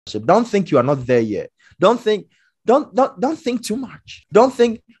Don't think you are not there yet. Don't think, don't think too much. Don't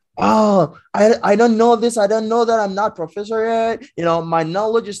think, oh, I don't know this. I don't know that. I'm not professor yet. My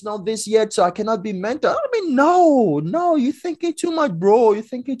knowledge is not this yet, so I cannot be mentor. I mean, no, you're thinking too much, bro. You're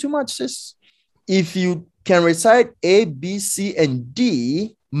thinking too much, sis. If you can recite A, B, C, and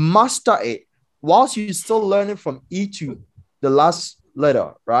D, master it whilst you're still learning from E to the last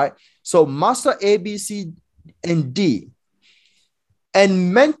letter, right? So master A, B, C, and D,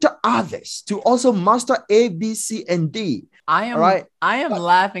 and mentor others to also master A, B, C, and D. All right. I am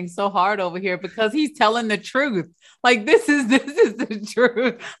laughing so hard over here because he's telling the truth. Like this is the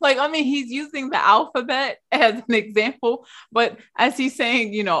truth. Like, I mean, he's using the alphabet as an example, but as he's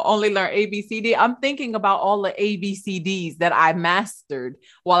saying, only learn A, B, C, D, I'm thinking about all the A, B, C, Ds that I mastered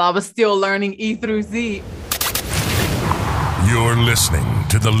while I was still learning E through Z. You're listening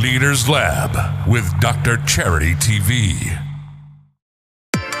to the Leaders Lab with Dr. Charity TV.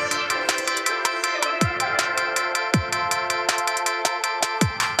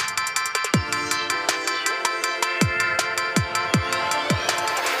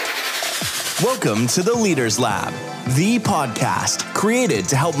 Welcome to the Leaders Lab, the podcast created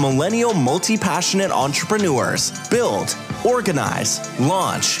to help millennial multi-passionate entrepreneurs build, organize,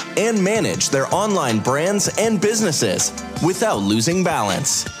 launch, and manage their online brands and businesses without losing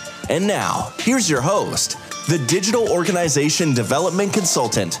balance. And now, here's your host, the digital organization development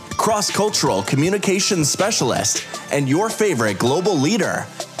consultant, cross-cultural communications specialist, and your favorite global leader,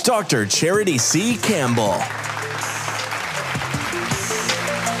 Dr. Charity C. Campbell.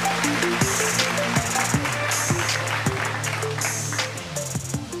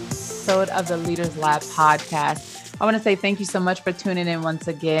 Of the Leaders Lab podcast. I want to say thank you so much for tuning in once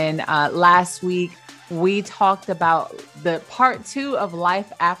again. Last week, we talked about the part 2 of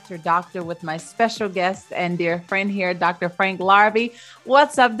Life After Doctor with my special guest and dear friend here, Dr. Frank Larbi.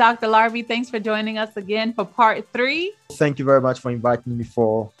 What's up, Dr. Larbi? Thanks for joining us again for part 3. Thank you very much for inviting me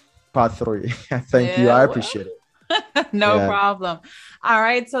for part 3. Thank you. I appreciate it. No problem. All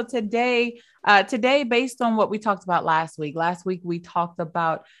right. So today, based on what we talked about last week we talked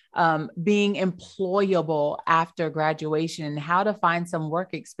about being employable after graduation and how to find some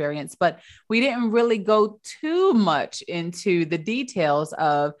work experience, but we didn't really go too much into the details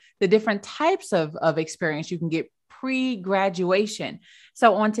of the different types of experience you can get pre-graduation.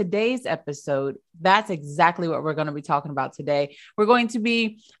 So on today's episode, that's exactly what we're going to be talking about today. We're going to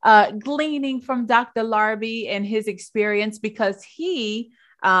be gleaning from Dr. Larbi and his experience because he,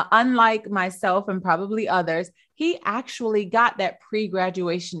 unlike myself and probably others, he actually got that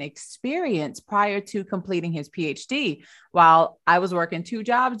pre-graduation experience prior to completing his PhD. While I was working 2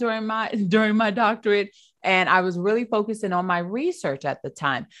 jobs during my doctorate, and I was really focusing on my research at the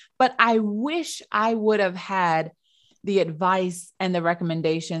time. But I wish I would have had the advice and the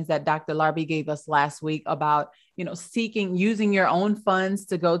recommendations that Dr. Larbi gave us last week about, using your own funds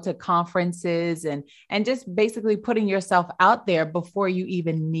to go to conferences and just basically putting yourself out there before you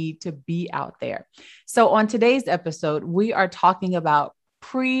even need to be out there. So on today's episode, we are talking about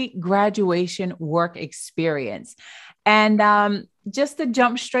pre-graduation work experience. And just to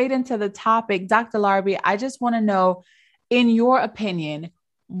jump straight into the topic, Dr. Larbi, I just want to know, in your opinion,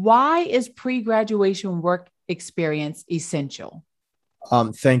 why is pre-graduation work experience essential?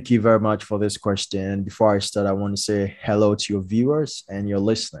 Thank you very much for this question. Before I start, I want to say hello to your viewers and your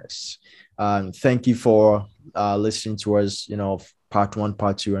listeners. Thank you for listening to us, part 1,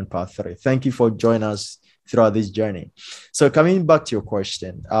 part 2, and part 3. Thank you for joining us throughout this journey. So coming back to your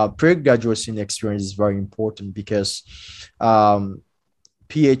question, pre-graduation experience is very important because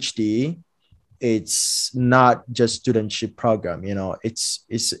PhD, it's not just studentship program,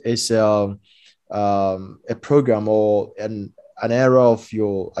 it's a program or an area of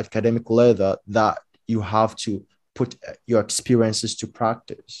your academic ladder that you have to put your experiences to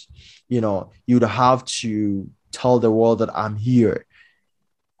practice. You'd have to tell the world that I'm here.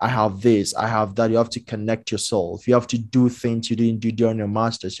 I have this, I have that. You have to connect yourself. You have to do things you didn't do during your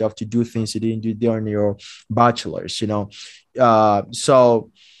master's. You have to do things you didn't do during your bachelor's, so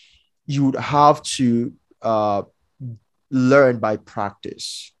you'd have to learn by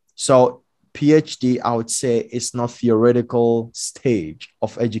practice. So PhD, I would say, is not theoretical stage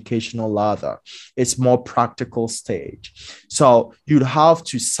of educational ladder. It's more practical stage. So you'd have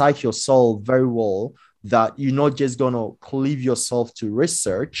to psych yourself very well that you're not just going to cleave yourself to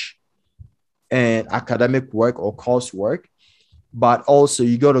research and academic work or coursework, but also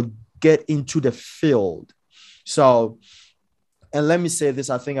you got to get into the field. So, and let me say this,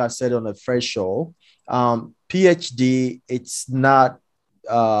 I think I said on the first show, PhD, it's not,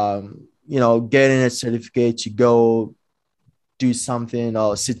 getting a certificate to go do something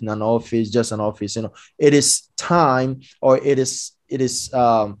or sit in an office, just an office. It is time, or it is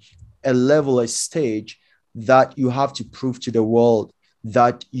a level, a stage that you have to prove to the world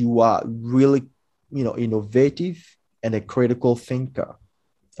that you are really, innovative and a critical thinker.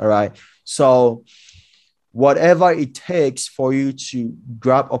 All right. So whatever it takes for you to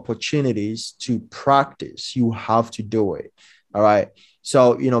grab opportunities to practice, you have to do it. All right.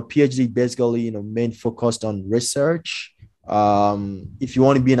 So, PhD basically, main focused on research. If you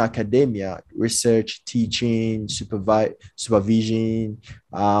want to be in academia, research, teaching, supervision.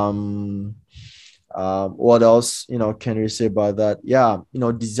 What else, can we say about that? Yeah,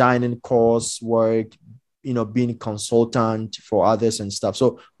 designing coursework, being a consultant for others and stuff.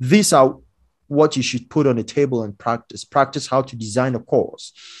 So these are what you should put on the table and practice how to design a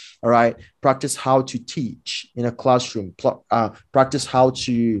course. All right. Practice how to teach in a classroom, practice how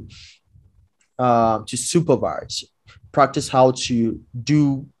to supervise, practice how to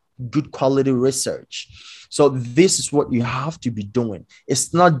do good quality research. So this is what you have to be doing.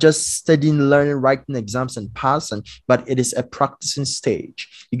 It's not just studying, learning, writing exams and passing, but it is a practicing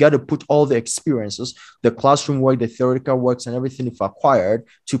stage. You got to put all the experiences, the classroom work, the theoretical works, and everything you've acquired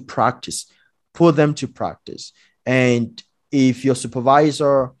to practice. Put them to practice. And if your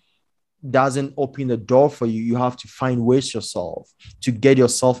supervisor doesn't open the door for you, you have to find ways yourself to get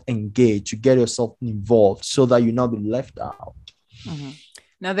yourself engaged, to get yourself involved so that you not be left out. Mm-hmm.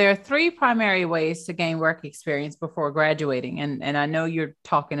 Now, there are 3 primary ways to gain work experience before graduating. And I know you're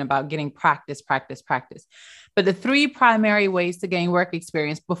talking about getting practice. But the 3 primary ways to gain work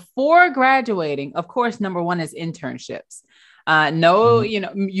experience before graduating, of course, number 1 is internships.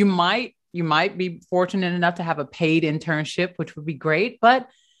 You might be fortunate enough to have a paid internship, which would be great, but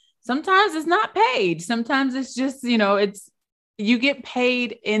sometimes it's not paid. Sometimes it's just, you get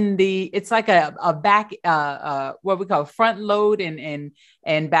paid it's like a back, what we call front load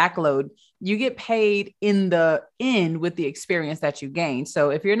and back load. You get paid in the end with the experience that you gain. So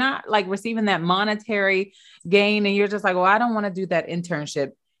if you're not like receiving that monetary gain and you're just like, well, I don't want to do that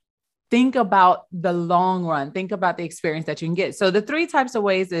internship, think about the long run. Think about the experience that you can get. So the 3 types of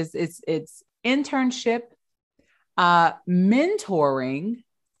ways is it's internship, mentoring,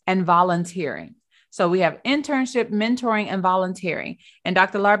 and volunteering. So we have internship, mentoring, and volunteering. And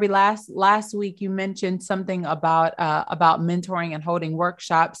Dr. Larbi, last week you mentioned something about mentoring and holding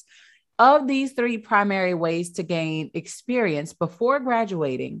workshops. Of these 3 primary ways to gain experience before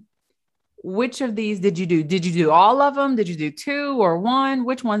graduating, which of these did you do? Did you do all of them? Did you do 2 or 1?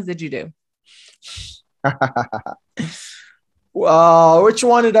 Which ones did you do? Which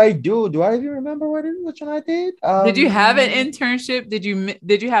one did I do? Do I even remember which one I did? Did you have an internship? Did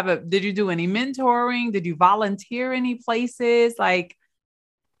you do any mentoring? Did you volunteer any places? Like,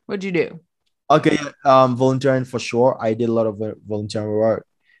 what'd you do? Okay. Volunteering for sure. I did a lot of volunteering work.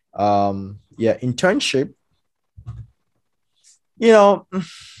 Internship,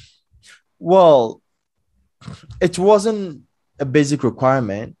 well, it wasn't a basic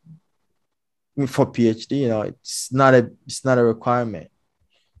requirement for PhD. It's not a requirement.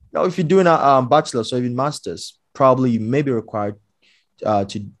 If you're doing a bachelor's or even master's, probably you may be required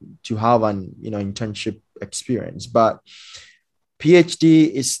to have an internship experience. But PhD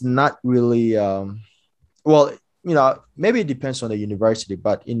is not really maybe it depends on the university.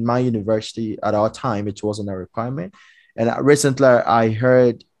 But in my university at our time, it wasn't a requirement. And recently, I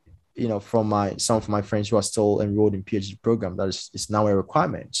heard from some of my friends who are still enrolled in PhD program that it's now a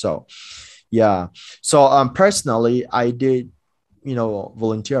requirement. So. Yeah. So personally, I did,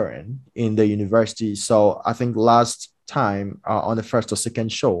 volunteering in the university. So I think last time on the first or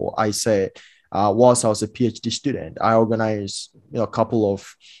second show, I said, whilst I was a PhD student, I organized, a couple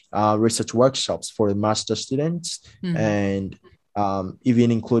of research workshops for the master students, mm-hmm. and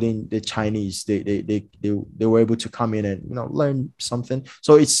even including the Chinese, they were able to come in and, learn something.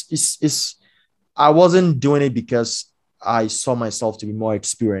 So it's I wasn't doing it because I saw myself to be more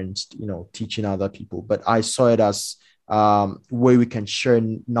experienced, teaching other people, but I saw it as way we can share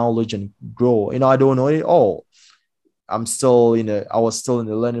knowledge and grow. I don't know it all. I was still in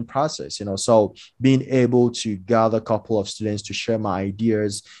the learning process, so being able to gather a couple of students to share my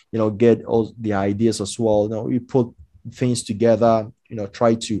ideas, get all the ideas as well. We put things together,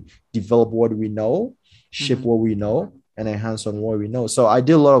 try to develop what we know, shape mm-hmm. what we know, and enhance on what we know. So I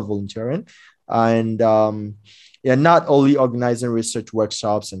did a lot of volunteering, and not only organizing research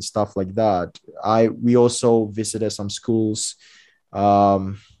workshops and stuff like that. We also visited some schools,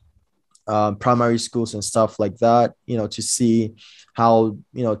 primary schools and stuff like that, to see how,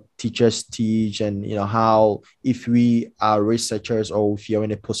 teachers teach, and, how if we are researchers or if you're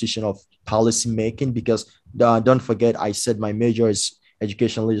in a position of policy making, because don't forget, I said my major is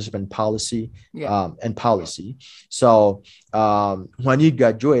education leadership and policy. And policy. So when you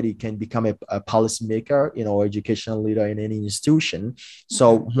graduate, you can become a policymaker, or educational leader in any institution.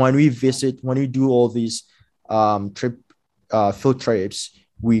 So when we do all these field trips,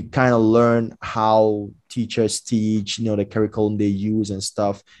 we kind of learn how teachers teach, the curriculum they use and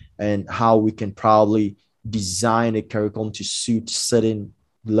stuff, and how we can probably design a curriculum to suit certain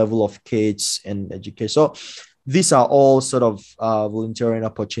level of kids and educate. So these are all sort of volunteering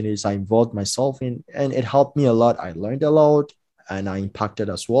opportunities I involved myself in, and it helped me a lot. I learned a lot, and I impacted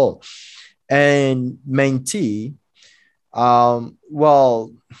as well. And mentee,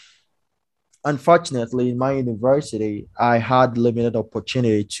 well, unfortunately, in my university, I had limited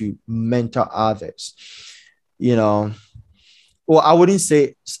opportunity to mentor others. Well, I wouldn't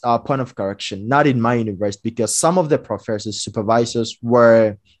say point of correction, not in my university, because some of the professors, supervisors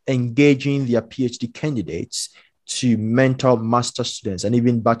were engaging their PhD candidates to mentor master students and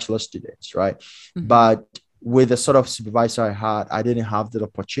even bachelor students, right? Mm-hmm. But with the sort of supervisor I had, I didn't have the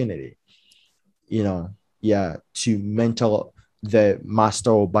opportunity, to mentor the master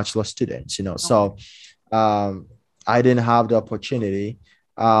or bachelor students, So I didn't have the opportunity.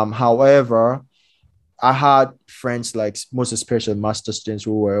 However, I had friends, like most especially master students,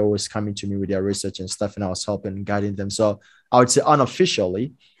 who were always coming to me with their research and stuff, and I was helping guiding them. So I would say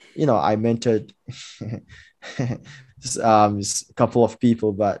unofficially, I mentored a couple of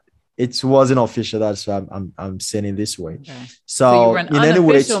people, but it wasn't official. That's why I'm saying it this way. Okay. So you were an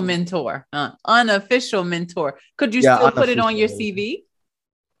unofficial mentor. Unofficial mentor. Could you still put it on your CV?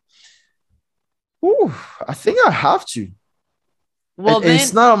 Ooh, I think I have to. Well,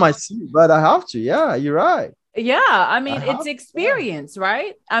 it's not on my CV, but I have to. Yeah, you're right. Yeah, I mean, it's experience,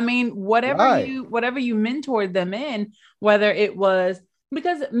 right? I mean, whatever you mentored them in, whether it was,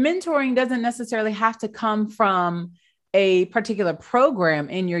 because mentoring doesn't necessarily have to come from a particular program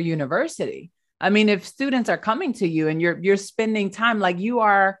in your university. I mean, if students are coming to you and you're spending time, like you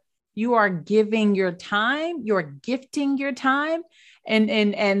are giving your time, you're gifting your time,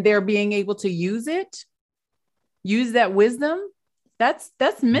 and they're being able to use that wisdom. That's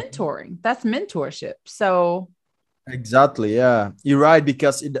mentoring. That's mentorship. So exactly. Yeah, you're right,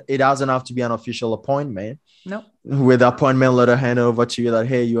 because it doesn't have to be an official appointment. No. With appointment letter handed over to you that,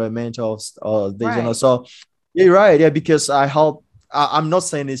 hey, you're a mentor or this, right. So you're right. Yeah, because I'm not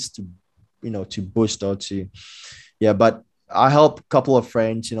saying this to, to boast or to, but I helped a couple of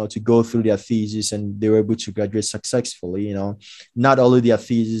friends, to go through their thesis, and they were able to graduate successfully. Not only their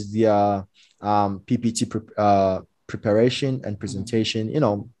thesis, their PPT preparation and presentation,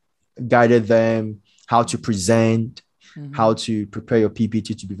 guided them how to present, how to prepare your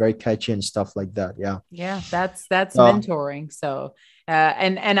PPT to be very catchy and stuff like that. Yeah, that's mentoring. So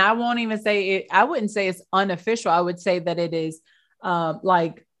and I won't even say it, I wouldn't say it's unofficial. I would say that it is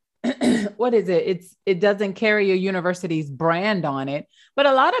like what is it? It doesn't carry a university's brand on it, but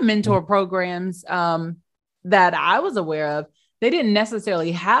a lot of mentor programs that I was aware of, they didn't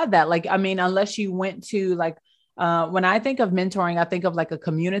necessarily have that. Like, I mean, unless you went to like, when I think of mentoring, I think of like a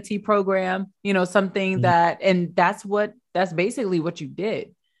community program, something that's basically what you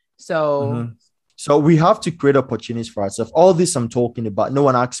did. So, So we have to create opportunities for ourselves. All this I'm talking about, no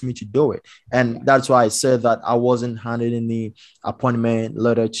one asked me to do it. And that's why I said that I wasn't handed any appointment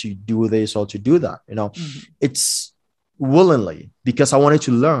letter to do this or to do that. It's willingly, because I wanted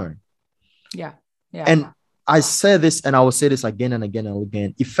to learn. Yeah. And I say this, and I will say this again and again and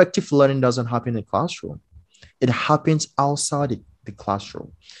again. Effective learning doesn't happen in the classroom. It happens outside the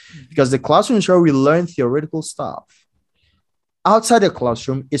classroom, because the classroom is where we learn theoretical stuff. Outside the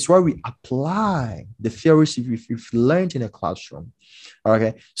classroom is where we apply the theories we've learned in a classroom.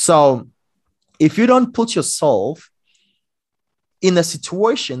 Okay. So if you don't put yourself in a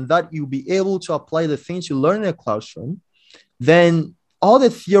situation that you'll be able to apply the things you learn in a classroom, then all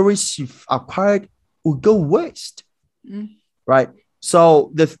the theories you've acquired will go waste. Right. So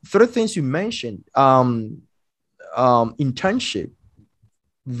the three things you mentioned, internship,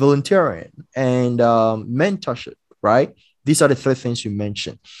 volunteering, and mentorship, right? These are the three things you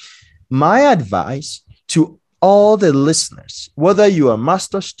mentioned. My advice to all the listeners, whether you are a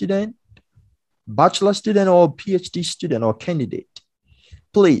master student, bachelor student, or PhD student or candidate,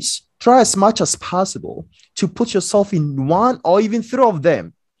 please try as much as possible to put yourself in one or even three of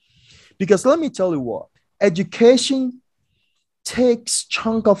them. Because let me tell you what, education takes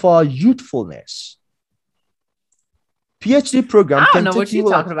chunk of our youthfulness. PhD program. I don't know what you're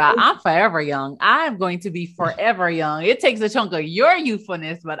talking about. I'm forever young. I'm going to be forever young. It takes a chunk of your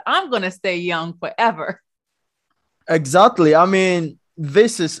youthfulness, but I'm going to stay young forever. Exactly. I mean,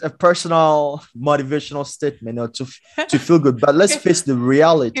 this is a personal motivational statement, to feel good, but let's face the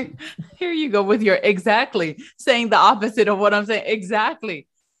reality. Here you go with your exactly saying the opposite of what I'm saying. Exactly.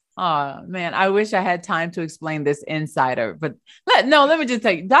 Oh man, I wish I had time to explain this insider, but let me just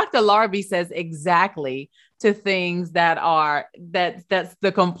tell you, Dr. Larby says exactly to things that's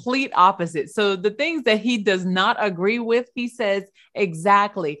the complete opposite. So the things that he does not agree with, he says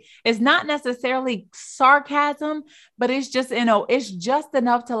exactly. It's not necessarily sarcasm, but it's just, it's just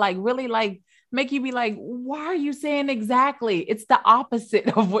enough to like really like make you be like, why are you saying exactly? It's the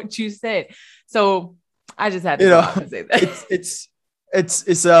opposite of what you said. So I just had to say that.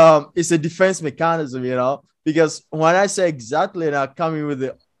 It's a defense mechanism, because when I say exactly and I come in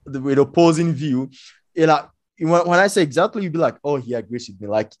with opposing view, when I say exactly, you'd be like, oh, he agrees with me.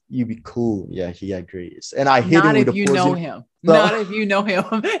 Like, you'd be cool. Yeah, he agrees. And I hate not him if you know him. So, not if you know him.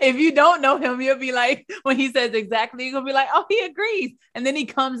 If you don't know him, you'll be like, when he says exactly, you're gonna be like, oh, he agrees. And then he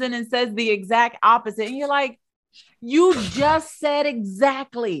comes in and says the exact opposite. And you're like, you just said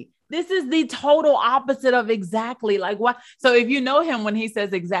exactly. This is the total opposite of exactly. Like, what? So if you know him, when he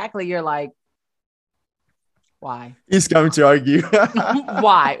says exactly, you're like, why? He's coming to argue.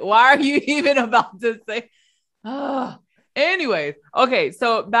 Why? Why are you even about to say? Anyways, okay.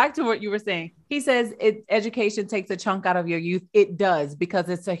 So back to what you were saying. He says education takes a chunk out of your youth. It does, because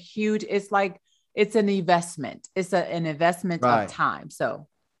it's it's an investment. It's an investment of time. So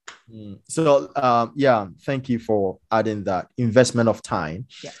thank you for adding that investment of time.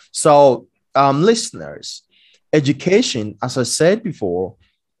 Yeah. So listeners, education, as I said before,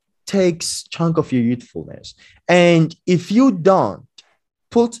 takes chunk of your youthfulness. And if you don't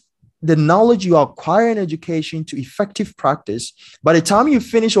put the knowledge you acquire in education to effective practice, by the time you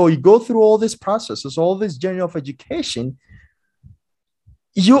finish or you go through all these processes, all this journey of education,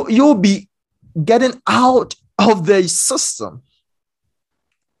 you'll be getting out of the system.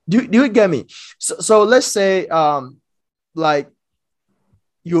 Do you get me? So let's say like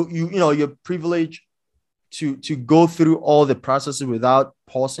you're privileged to go through all the processes without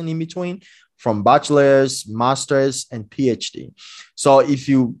pausing in between, from bachelor's, master's, and PhD. So if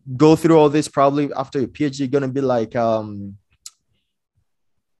you go through all this, probably after your PhD, you're going to be like,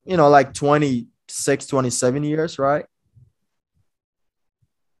 like 26, 27 years, right?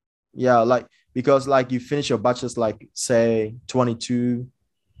 Yeah, because you finish your bachelor's, say 22,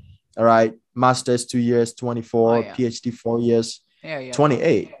 all right, master's 2 years, 24, PhD 4 years,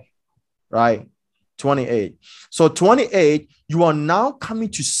 28, right? 28. So 28, you are now coming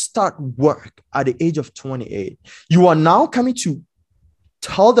to start work at the age of 28. You are now coming to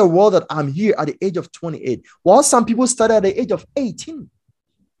tell the world that I'm here at the age of 28. While some people start at the age of 18,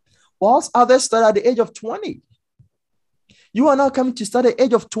 whilst others start at the age of 20. You are now coming to start at the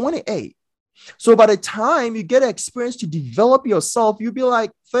age of 28. So by the time you get experience to develop yourself, you'll be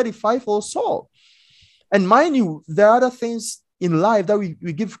like 35 or so. And mind you, there are other things in life that we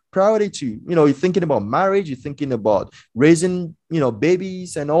give priority to. You're thinking about marriage, you're thinking about raising,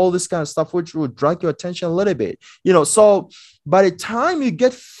 babies and all this kind of stuff, which will drag your attention a little bit. So by the time you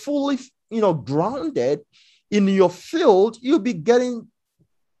get fully, grounded in your field, you'll be getting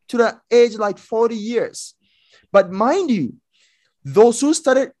to that age like 40 years. But mind you, those who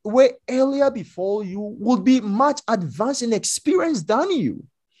started way earlier before you will be much advanced in experience than you.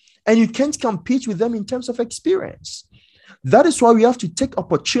 And you can't compete with them in terms of experience. That is why we have to take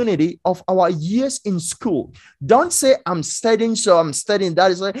opportunity of our years in school. Don't say, I'm studying, so I'm studying.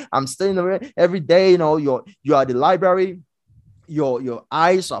 That is like, I'm studying every day. You're at the library. Your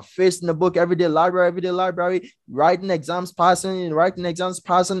eyes are facing the book every day, library, writing exams, passing,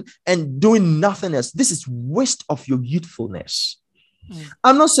 and doing nothing else. This is waste of your youthfulness.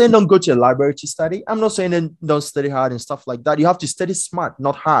 I'm not saying don't go to a library to study. I'm not saying don't study hard and stuff like that. You have to study smart,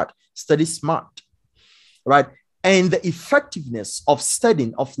 not hard. Study smart, right? And the effectiveness of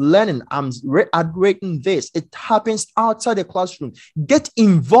studying, of learning, I'm rating this. It happens outside the classroom. Get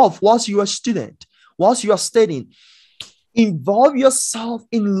involved whilst you are a student, whilst you are studying. Involve yourself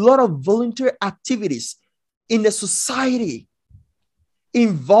in a lot of volunteer activities in the society.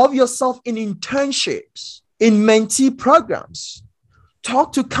 Involve yourself in internships, in mentee programs.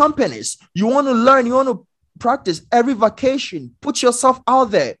 Talk to companies. You want to learn, you want to practice every vacation. Put yourself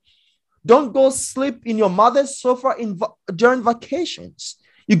out there. Don't go sleep in your mother's sofa during vacations.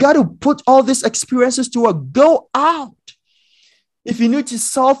 You got to put all these experiences to work. Go out. If you need to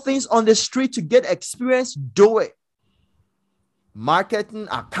sell things on the street to get experience, do it. Marketing,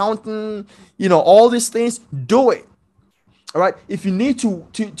 accounting, all these things, do it. All right. If you need to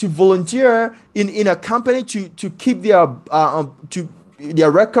volunteer in a company to keep their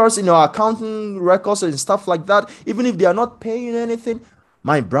their records, accounting records and stuff like that, even if they are not paying anything,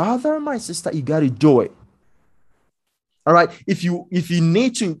 my brother, my sister, you got to do it. All right. If you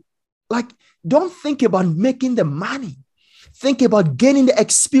need to, don't think about making the money. Think about gaining the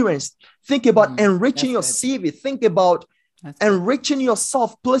experience. Think about enriching your CV. Think about enriching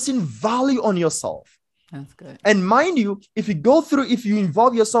yourself, placing value on yourself. That's good. And mind you, if you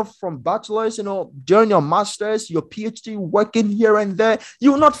involve yourself from bachelor's, during your master's, your PhD, working here and there,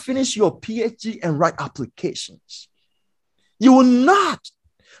 you will not finish your PhD and write applications. You will not.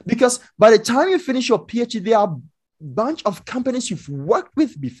 Because by the time you finish your PhD, there are a bunch of companies you've worked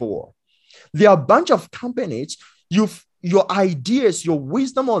with before. There are a bunch of companies your ideas, your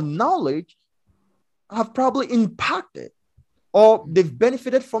wisdom or knowledge have probably impacted, or they've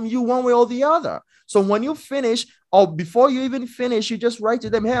benefited from you one way or the other. So when you finish, or before you even finish, you just write to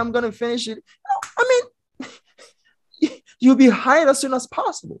them, hey, I'm going to finish it. You'll be hired as soon as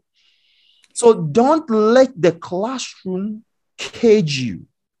possible. So don't let the classroom cage you.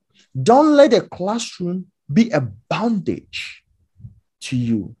 Don't let the classroom be a bondage to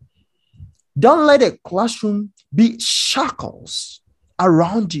you. Don't let the classroom be shackles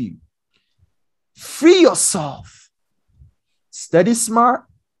around you. Free yourself. Study smart,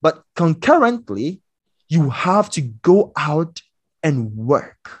 but concurrently, you have to go out and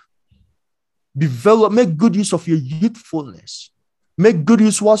work. Make good use of your youthfulness. Make good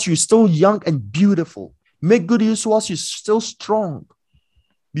use whilst you're still young and beautiful. Make good use whilst you're still strong.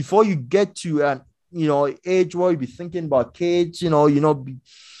 Before you get to an age where you be thinking about kids,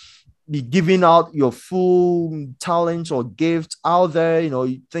 be giving out your full talents or gifts out there,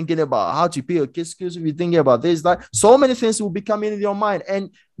 thinking about how to pay your kids' schools, if you're thinking about this, that, so many things will be coming in your mind, and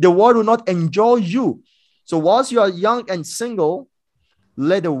the world will not enjoy you. So whilst you are young and single,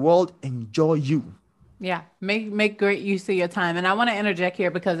 let the world enjoy you. Yeah, make great use of your time. And I want to interject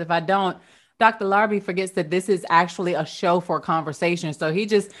here, because if I don't, Dr. Larbi forgets that this is actually a show for conversation. So he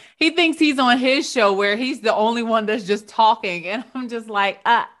thinks he's on his show where he's the only one that's just talking. And I'm just like,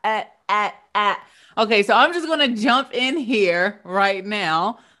 Okay, so I'm just going to jump in here right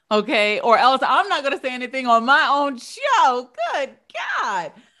now. Okay. Or else I'm not going to say anything on my own show. Good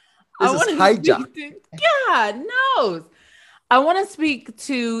God. This is hijack. God knows. I want to speak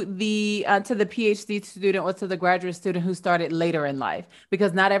to the PhD student or to the graduate student who started later in life,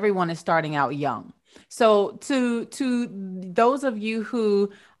 because not everyone is starting out young. So to those of you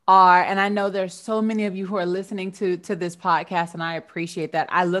who are, and I know there's so many of you who are listening to this podcast, and I appreciate that.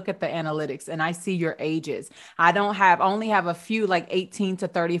 I look at the analytics and I see your ages. I only have a few like 18 to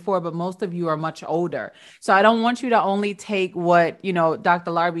 34, but most of you are much older. So I don't want you to only take what,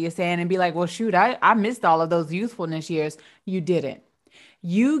 Dr. Larbi is saying and be like, well, shoot, I missed all of those youthfulness years. You didn't.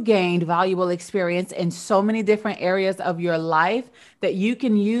 You gained valuable experience in so many different areas of your life that you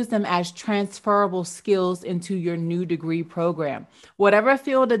can use them as transferable skills into your new degree program. Whatever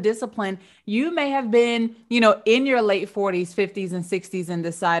field of discipline, you may have been, in your late 40s, 50s, and 60s and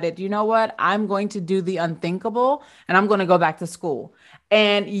decided, you know what, I'm going to do the unthinkable and I'm going to go back to school.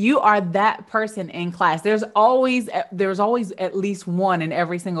 And you are that person in class. There's always at least one in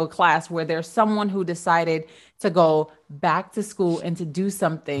every single class where there's someone who decided to go back to school and to do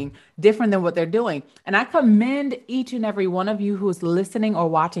something different than what they're doing. And I commend each and every one of you who is listening or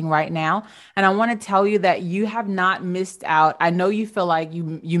watching right now. And I want to tell you that you have not missed out. I know you feel like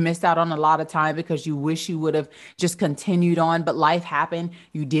you missed out on a lot of time because you wish you would have just continued on, but life happened.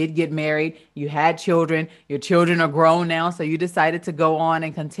 You did get married. You had children. Your children are grown now. So you decided to go on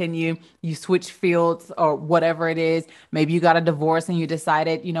and continue. You switched fields or whatever it is. Maybe you got a divorce and you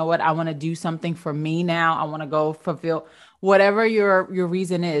decided, you know what, I want to do something for me now. I want to go fulfill whatever your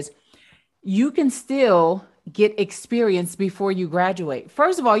reason is. You can still get experience before you graduate.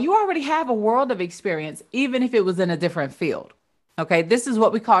 First of all, you already have a world of experience, even if it was in a different field. Okay. This is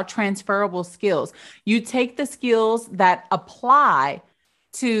what we call transferable skills. You take the skills that apply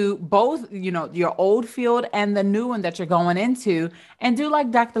to both, your old field and the new one that you're going into, and do like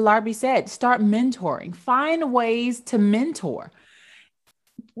Dr. Larbi said, start mentoring, find ways to mentor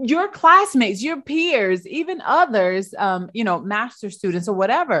your classmates, your peers, even others, master students or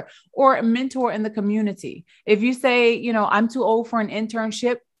whatever, or mentor in the community. If you say, I'm too old for an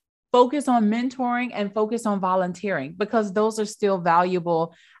internship, focus on mentoring and focus on volunteering, because those are still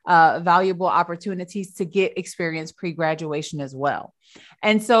valuable opportunities to get experience pre-graduation as well.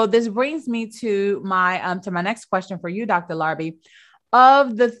 And so this brings me to my next question for you, Dr. Larbi.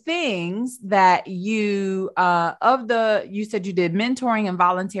 Of the things that you said you did mentoring and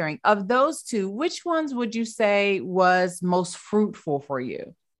volunteering, of those two, which ones would you say was most fruitful for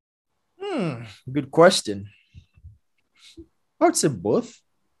you? Good question. I would say both.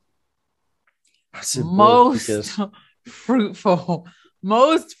 I say both Most because fruitful,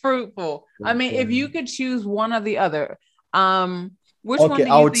 most fruitful. I mean, if okay, you could choose one or the other, which one okay,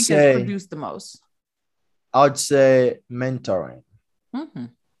 do I you would think has say produced the most? mentoring.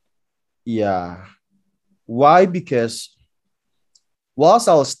 Mhm. Yeah. Why? Because whilst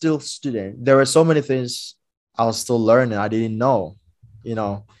I was still student, there were so many things I was still learning. I didn't know, you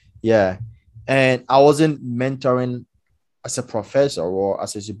know. Yeah. And I wasn't mentoring as a professor or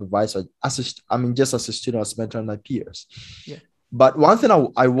as a supervisor, I mean, just as a student, I was mentoring my peers. Yeah. But one thing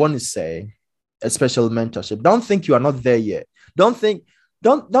I want to say, especially mentorship, don't think you are not there yet. Don't think,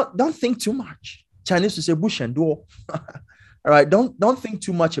 don't think too much. Chinese to say bush and do. All right. Don't think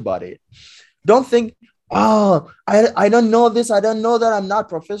too much about it. Don't think, oh, I don't know this. I don't know that. I'm not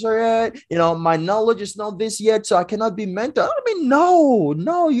professor yet. My knowledge is not this yet, so I cannot be mentor. I mean,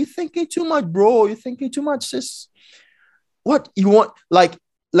 no, you're thinking too much, bro. You're thinking too much, sis. What you want, like,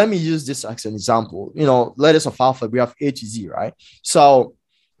 let me use this as an example. Letters of alphabet, we have A to Z, right? So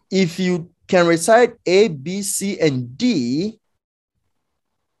if you can recite A, B, C, and D,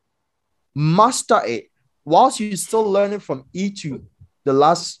 master it whilst you're still learning from E to the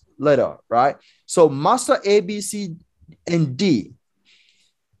last letter, right? So master A, B, C, and D,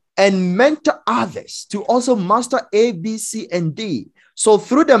 and mentor others to also master A, B, C, and D. So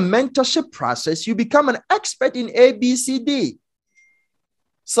through the mentorship process, you become an expert in A, B, C, D.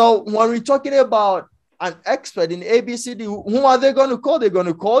 So when we're talking about an expert in A, B, C, D, who are they going to call? They're going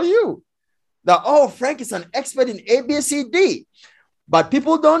to call you. That, oh, Frank is an expert in A, B, C, D. But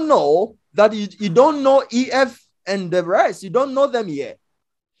people don't know that you don't know E, F, and the rest. You don't know them yet.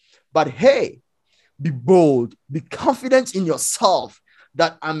 But hey, be bold, be confident in yourself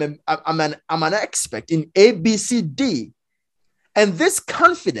that I'm an expert in A, B, C, D. And this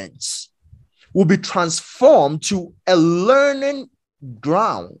confidence will be transformed to a learning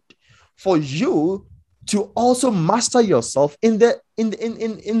ground for you to also master yourself in the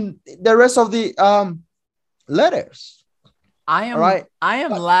rest of the letters. I All right.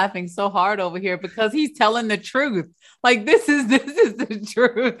 am laughing so hard over here because he's telling the truth. Like this is the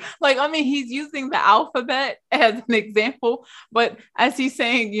truth. Like, I mean, he's using the alphabet as an example, but as he's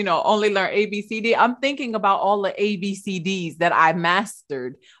saying, only learn A, B, C, D, I'm thinking about all the A, B, C, Ds that I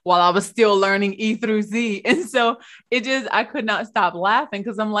mastered while I was still learning E through Z. And so I could not stop laughing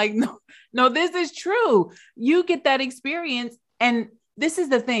because I'm like, no, this is true. You get that experience. And this is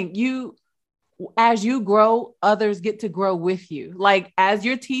the thing, as you grow, others get to grow with you. Like as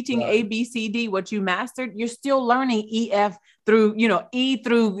you're teaching Right. A, B, C, D, what you mastered, you're still learning E, F through, E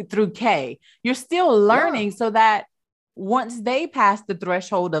through K. You're still learning so that once they pass the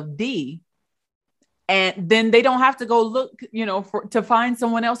threshold of D, and then they don't have to go look, to find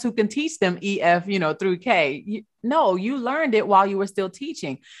someone else who can teach them E, F, through K. No, you learned it while you were still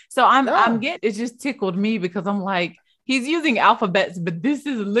teaching. So it just tickled me because I'm like, he's using alphabets, but this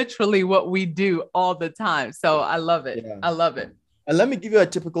is literally what we do all the time. So I love it. Yeah. I love it. And let me give you a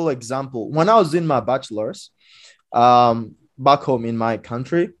typical example. When I was in my bachelor's, back home in my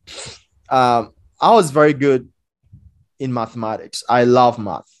country, I was very good in mathematics. I love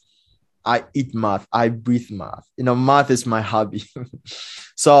math. I eat math. I breathe math. Math is my hobby.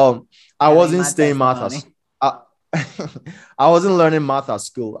 So I wasn't studying math. I wasn't learning math at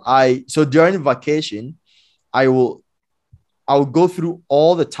school. So during vacation, I will go through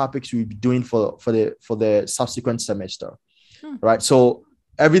all the topics we'll be doing for the subsequent semester, right? So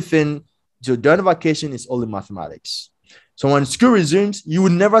everything, so during vacation is only mathematics. So when school resumes, you will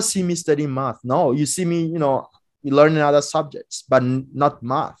never see me studying math. No, you see me, learning other subjects, but not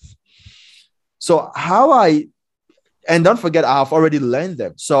math. So and don't forget, I have already learned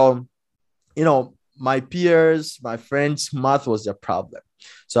them. So, my peers, my friends, math was their problem.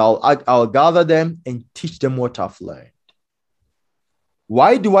 So I'll gather them and teach them what I've learned.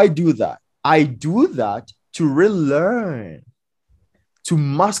 Why do I do that? I do that to relearn, to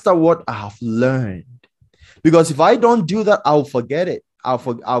master what I have learned. Because if I don't do that, I'll forget it. I'll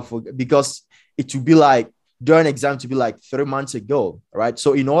forget because it will be like during exam to be like 3 months ago, right?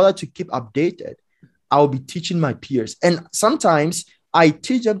 So in order to keep updated, I'll be teaching my peers. And sometimes I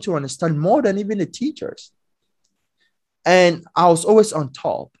teach them to understand more than even the teachers. And I was always on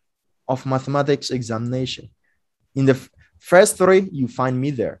top of mathematics examination. In the first 3, you find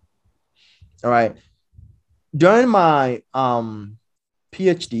me there. All right. During my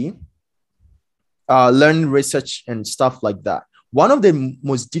PhD, learning research and stuff like that, one of the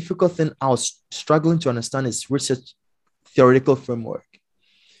most difficult thing I was struggling to understand is research theoretical framework.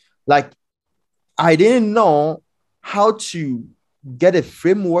 Like, I didn't know how to get a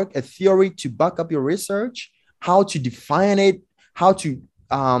framework, a theory to back up your research, how to define it, how to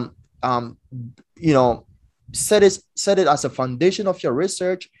you know, set it as a foundation of your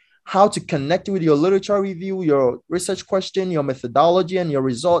research, how to connect with your literature review, your research question, your methodology, and your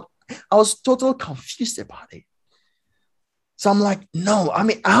result. I was totally confused about it. So I'm like, no, I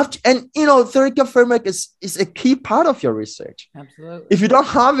mean, I have to, and theoretical framework is a key part of your research. Absolutely. If you don't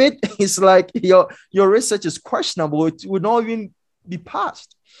have it, it's like your research is questionable. It would not even be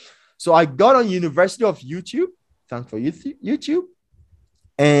passed. So I got on University of YouTube, thanks for YouTube,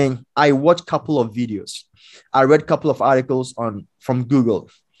 and I watched a couple of videos. I read a couple of articles from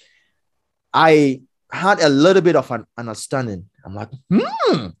Google. I had a little bit of an understanding. I'm like,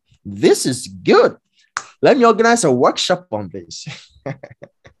 this is good. Let me organize a workshop on this.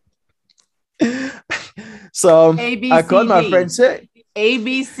 So I called my friend, say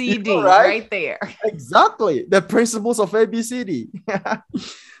ABCD, right there. Exactly. The principles of ABCD.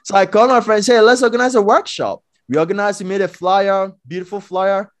 So I called my friend, say, let's organize a workshop. We organized, we made a flyer, beautiful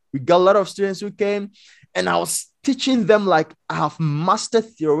flyer. We got a lot of students who came, and I was teaching them like I have mastered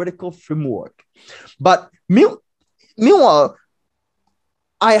theoretical framework. But meanwhile,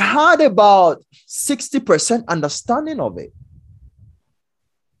 I had about 60% understanding of it.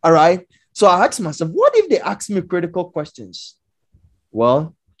 All right. So I asked myself, what if they ask me critical questions?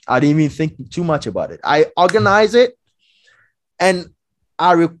 Well, I didn't even think too much about it. I organize it and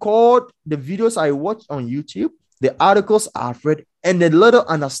I record the videos I watch on YouTube, the articles I've read, and the little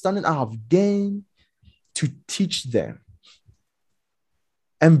understanding I have gained to teach them.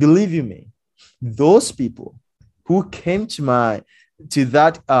 And believe you me, those people who came to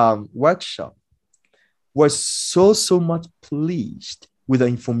that workshop were so much pleased with the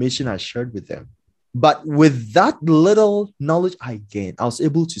information I shared with them. But with that little knowledge I gained, I was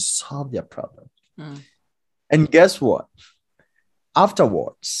able to solve their problem. And guess what?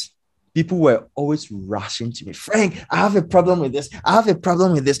 Afterwards, people were always rushing to me. Frank, I have a problem with this. I have a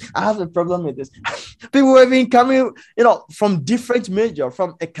problem with this. I have a problem with this. People were even coming, from different majors,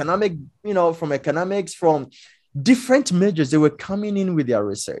 from economics, from different majors. They were coming in with their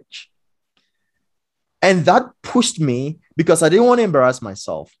research. And that pushed me because I didn't want to embarrass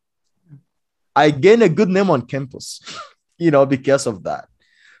myself. I gained a good name on campus, because of that.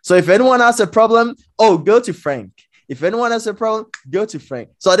 So if anyone has a problem, go to Frank. If anyone has a problem, go to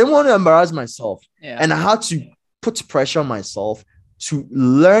Frank. So I didn't want to embarrass myself. Yeah. And I had to put pressure on myself to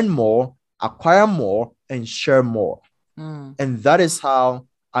learn more, acquire more, and share more. And that is how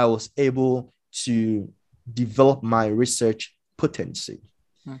I was able to develop my research potency.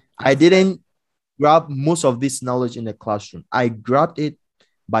 I didn't grab most of this knowledge in the classroom. I grabbed it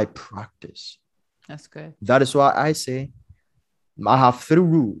by practice. That's good. That is why I say I have 3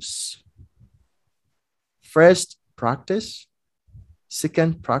 rules. First, practice.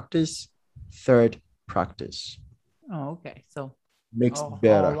 Second, practice. Third, practice. Oh, okay. So makes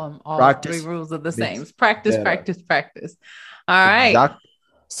better. All Practice 3 rules are the same. Practice, better. practice, practice. All right. Exactly.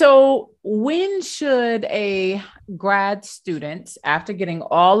 So when should a grad student, after getting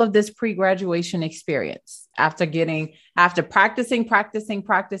all of this pre-graduation experience, after practicing,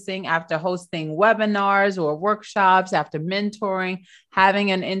 after hosting webinars or workshops, after mentoring,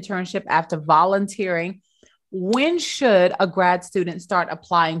 having an internship, after volunteering, when should a grad student start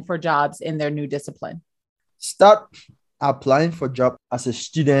applying for jobs in their new discipline? Start applying for job as a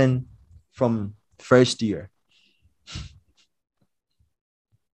student from first year.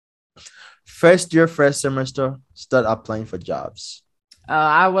 First year, first semester, start applying for jobs.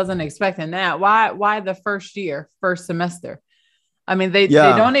 I wasn't expecting that. Why the first year, first semester? I mean, they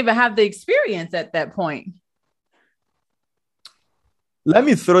don't even have the experience at that point. Let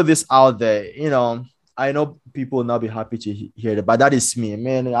me throw this out there. I know people will not be happy to hear that, but that is me,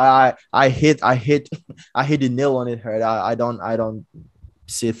 man. I hit the nail on it head. I don't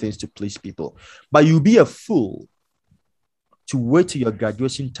say things to please people, but you'll be a fool to wait till your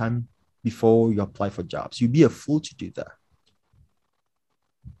graduation time before you apply for jobs. You'd be a fool to do that.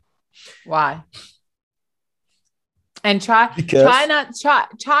 Why? And try to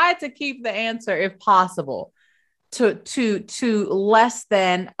keep the answer, if possible, to less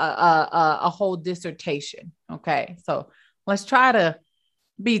than a whole dissertation. Okay, so let's try to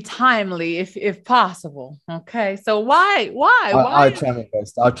be timely if possible. Okay, so why? I'll try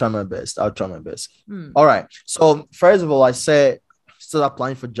my best. All right. So first of all, I say start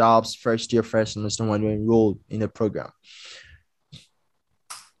applying for jobs first year, first semester when you're enrolled in a program.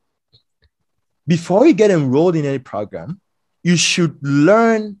 Before you get enrolled in any program, you should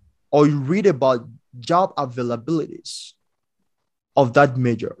learn or read about job availabilities of that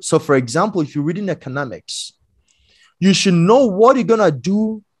major. So for example, if you're reading economics, you should know what you're going to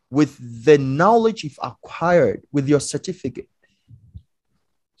do with the knowledge you've acquired with your certificate.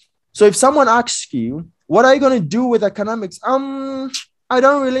 So if someone asks you, what are you going to do with economics? I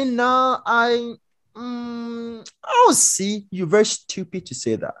don't really know. I'll see. You're very stupid to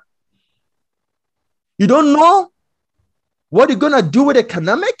say that. You don't know what you're going to do with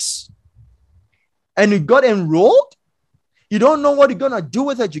economics? And you got enrolled? You don't know what you're going to do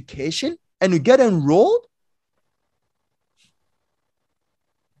with education? And you get enrolled?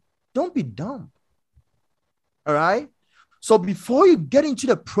 Don't be dumb. All right? So before you get into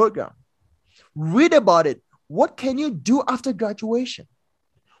the program, read about it. What can you do after graduation?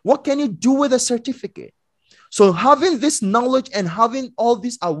 What can you do with a certificate? So having this knowledge and having all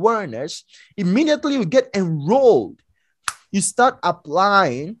this awareness, immediately you get enrolled. You start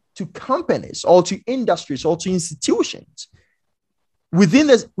applying to companies or to industries or to institutions within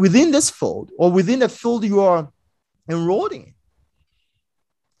this field or within the field you are enrolled in.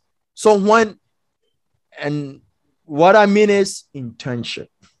 So what I mean is internship,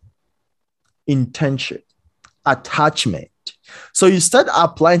 attachment. So you start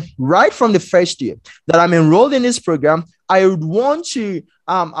applying right from the first year that I'm enrolled in this program. I would want to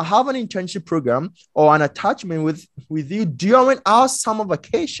have an internship program or an attachment with you during our summer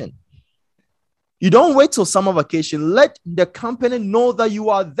vacation. You don't wait till summer vacation. Let the company know that you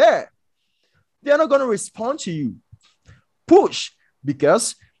are there. They're not going to respond to you. Push,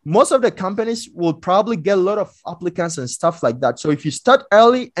 because most of the companies will probably get a lot of applicants and stuff like that. So if you start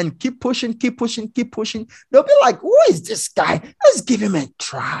early and keep pushing, they'll be like, who is this guy? Let's give him a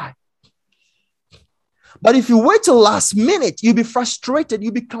try. But if you wait till last minute, you'll be frustrated,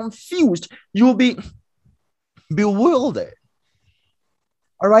 you'll be confused, you'll be bewildered.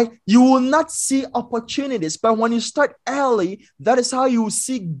 All right. You will not see opportunities, but when you start early, that is how you will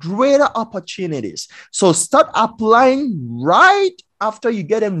see greater opportunities. So start applying right after you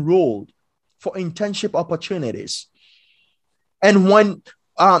get enrolled for internship opportunities. And when,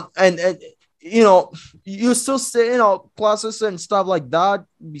 you still say, classes and stuff like that,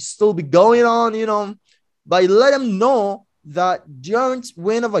 still be going on, but let them know that during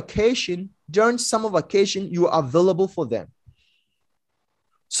winter vacation, during summer vacation, you are available for them.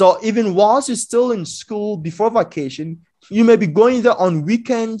 So even whilst you're still in school before vacation, you may be going there on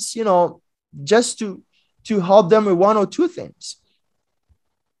weekends, just to help them with one or two things.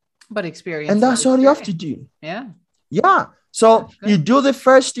 But experience. And that's all you have to do. Yeah. Yeah. So you do the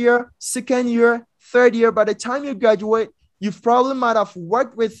first year, second year, third year. By the time you graduate, you probably might have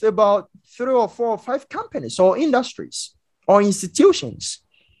worked with about 3 or 4 or 5 companies or industries or institutions.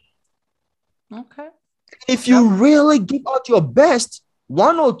 Okay. If you really give out your best,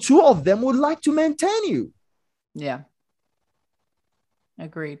 1 or 2 of them would like to maintain you. Yeah.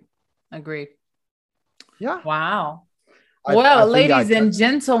 Agreed. Yeah. Wow. Well, ladies and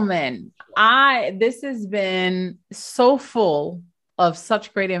gentlemen, this has been so full of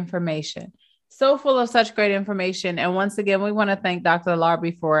such great information. And once again, we want to thank Dr.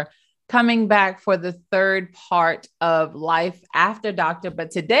 Larbi for coming back for the third part of life after doctor.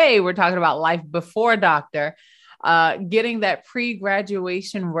 But today we're talking about life before doctor, getting that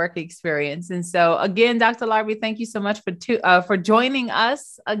pre-graduation work experience. And so again, Dr. Larbi, thank you so much for joining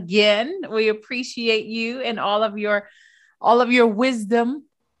us again. We appreciate you and all of your wisdom.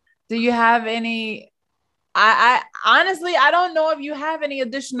 Do you have any? I honestly, I don't know if you have any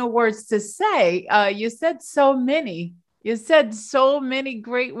additional words to say. You said so many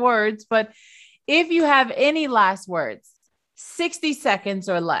great words, but if you have any last words, 60 seconds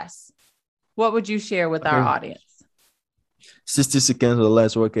or less, what would you share with our audience? 60 seconds or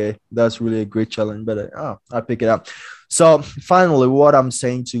less. Okay. That's really a great challenge, but I'll pick it up. So finally, what I'm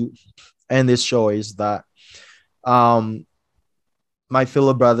saying to end this show is that, my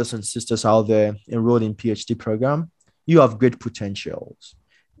fellow brothers and sisters out there enrolled in PhD program, you have great potentials.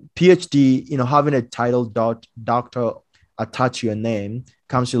 PhD, having a title doctor attached to your name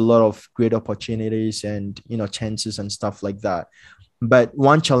comes with a lot of great opportunities and, chances and stuff like that. But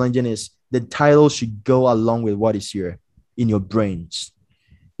one challenging is the title should go along with what is here in your brains.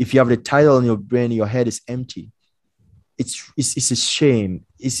 If you have the title in your brain, your head is empty. It's a shame.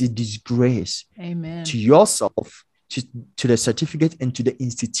 It's a disgrace. Amen. To yourself, to the certificate, and to the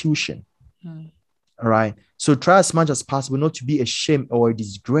institution. All right. So try as much as possible not to be a shame or a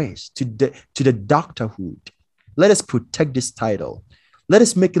disgrace to the doctorhood. Let us protect this title. Let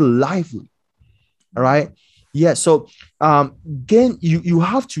us make it lively. All right. Yeah. So again, you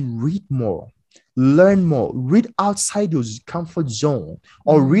have to read more, learn more, read outside your comfort zone,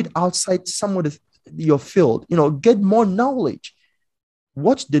 or read outside some of your field. Get more knowledge.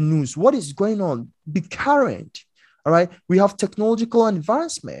 Watch the news. What is going on? Be current. All right. We have technological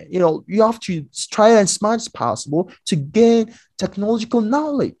advancement. You have to try as much as possible to gain technological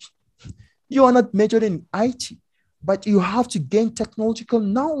knowledge. You are not majored in IT, but you have to gain technological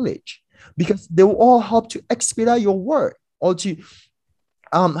knowledge because they will all help to expedite your work or to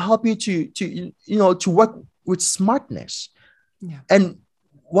help you to work with smartness. Yeah. And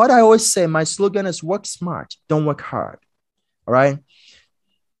what I always say, my slogan is work smart, don't work hard. All right.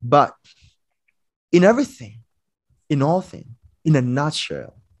 But in everything, in all things, in a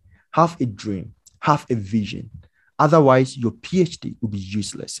nutshell, have a dream, have a vision. Otherwise, your PhD will be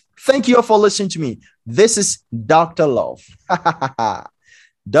useless. Thank you all for listening to me. This is Dr. Love.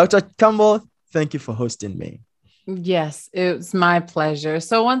 Dr. Campbell, thank you for hosting me. Yes, it was my pleasure.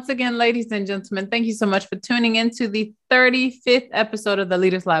 So once again, ladies and gentlemen, thank you so much for tuning into the 35th episode of the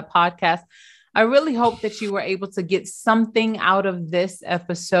Leaders Lab podcast. I really hope that you were able to get something out of this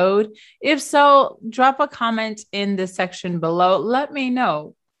episode. If so, drop a comment in the section below. Let me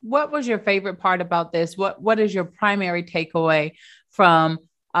know, what was your favorite part about this? What is your primary takeaway from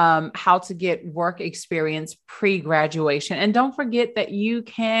how to get work experience pre-graduation? And don't forget that you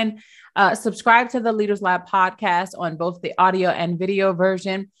can subscribe to the Leaders Lab podcast on both the audio and video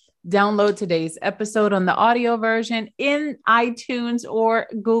version. Download today's episode on the audio version in iTunes or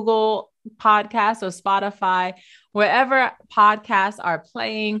Google Podcasts or Spotify, wherever podcasts are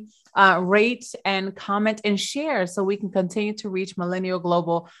playing. Rate and comment and share so we can continue to reach millennial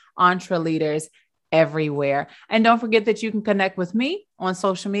global entre leaders everywhere. And don't forget that you can connect with me on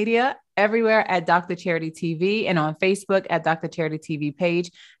social media everywhere at Dr. Charity TV and on Facebook at Dr. Charity TV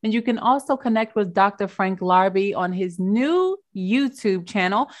page. And you can also connect with Dr. Frank Larby on his new YouTube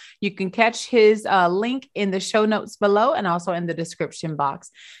channel. You can catch his link in the show notes below and also in the description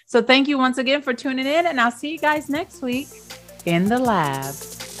box. So thank you once again for tuning in, and I'll see you guys next week in the lab.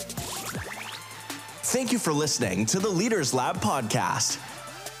 Thank you for listening to the Leaders Lab podcast.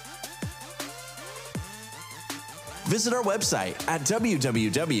 Visit our website at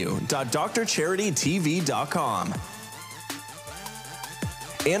www.drcharitytv.com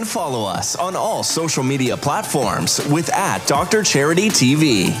and follow us on all social media platforms with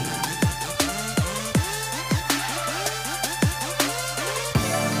 @DrCharityTV.